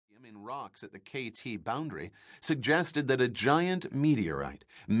rocks at the KT boundary suggested that a giant meteorite,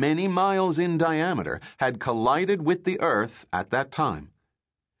 many miles in diameter, had collided with the Earth at that time.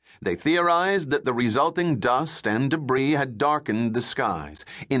 They theorized that the resulting dust and debris had darkened the skies,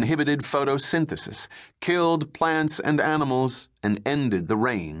 inhibited photosynthesis, killed plants and animals, and ended the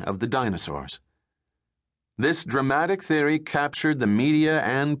reign of the dinosaurs. This dramatic theory captured the media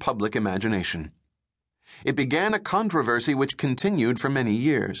and public imagination. It began a controversy which continued for many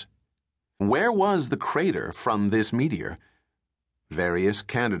years. Where was the crater from this meteor? Various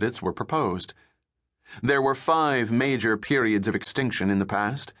candidates were proposed. There were 5 major periods of extinction in the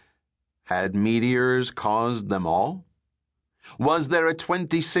past. Had meteors caused them all? Was there a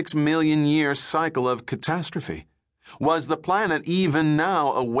 26 million year cycle of catastrophe? Was the planet even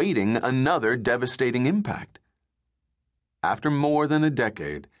now awaiting another devastating impact? After more than a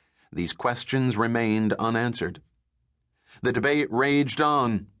decade, these questions remained unanswered. The debate raged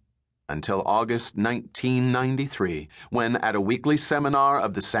on until August 1993, when at a weekly seminar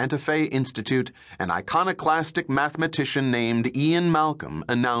of the Santa Fe Institute, an iconoclastic mathematician named Ian Malcolm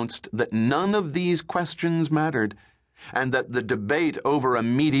announced that none of these questions mattered, and that the debate over a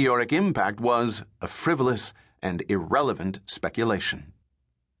meteoric impact was a frivolous and irrelevant speculation.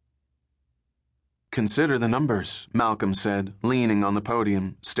 "Consider the numbers," Malcolm said, leaning on the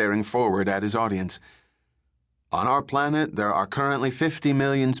podium, staring forward at his audience. "On our planet, there are currently 50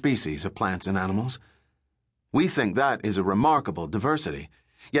 million species of plants and animals. We think that is a remarkable diversity,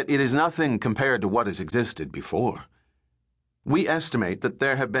 yet it is nothing compared to what has existed before. We estimate that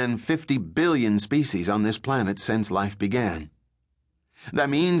there have been 50 billion species on this planet since life began. That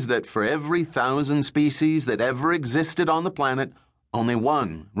means that for every 1,000 species that ever existed on the planet, only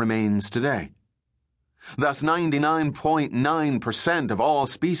one remains today. Thus, 99.9% of all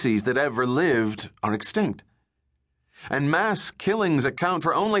species that ever lived are extinct. And mass killings account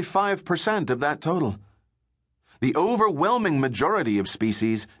for only 5% of that total. The overwhelming majority of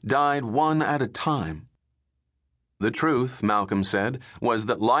species died one at a time." The truth, Malcolm said, was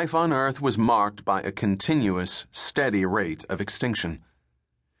that life on Earth was marked by a continuous, steady rate of extinction.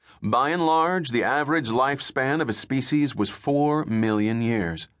 By and large, the average lifespan of a species was 4 million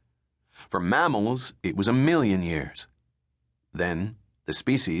years. For mammals, it was 1 million years. Then, the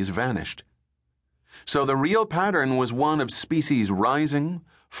species vanished. So the real pattern was one of species rising,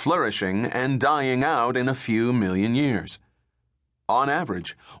 flourishing, and dying out in a few million years. On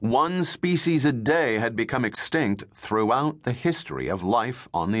average, 1 species a day had become extinct throughout the history of life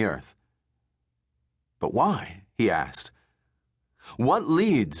on the Earth. But why? He asked. What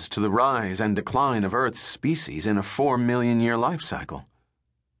leads to the rise and decline of Earth's species in a 4 million year life cycle?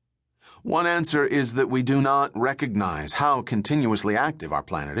 One answer is that we do not recognize how continuously active our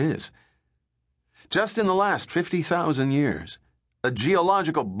planet is. Just in the last 50,000 years, a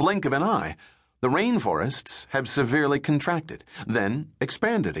geological blink of an eye, the rainforests have severely contracted, then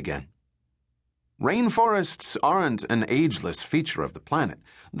expanded again. Rainforests aren't an ageless feature of the planet.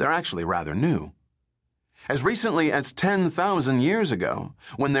 They're actually rather new. As recently as 10,000 years ago,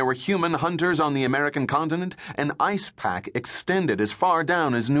 when there were human hunters on the American continent, an ice pack extended as far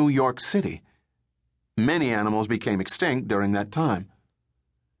down as New York City. Many animals became extinct during that time.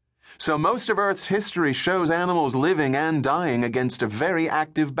 So most of Earth's history shows animals living and dying against a very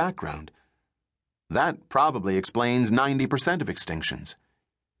active background. That probably explains 90% of extinctions.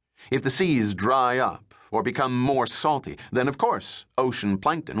 If the seas dry up or become more salty, then of course, ocean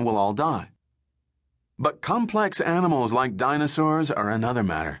plankton will all die. But complex animals like dinosaurs are another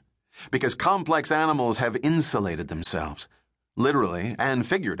matter, because complex animals have insulated themselves, literally and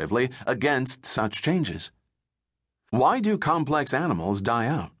figuratively, against such changes. Why do complex animals die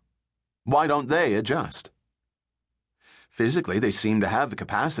out? Why don't they adjust? Physically, they seem to have the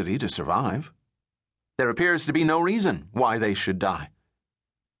capacity to survive. There appears to be no reason why they should die.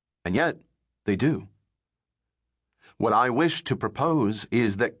 And yet, they do. What I wish to propose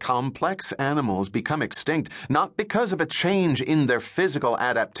is that complex animals become extinct not because of a change in their physical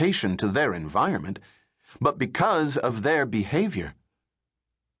adaptation to their environment, but because of their behavior.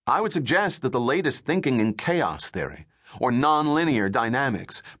 I would suggest that the latest thinking in chaos theory, or nonlinear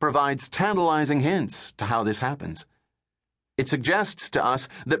dynamics, provides tantalizing hints to how this happens. It suggests to us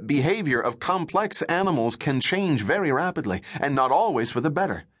that behavior of complex animals can change very rapidly, and not always for the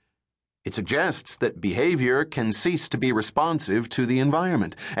better. It suggests that behavior can cease to be responsive to the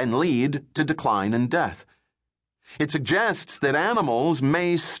environment and lead to decline and death. It suggests that animals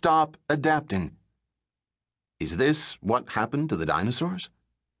may stop adapting. Is this what happened to the dinosaurs?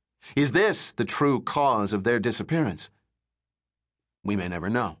 Is this the true cause of their disappearance? We may never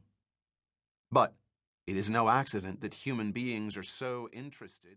know. But it is no accident that human beings are so interested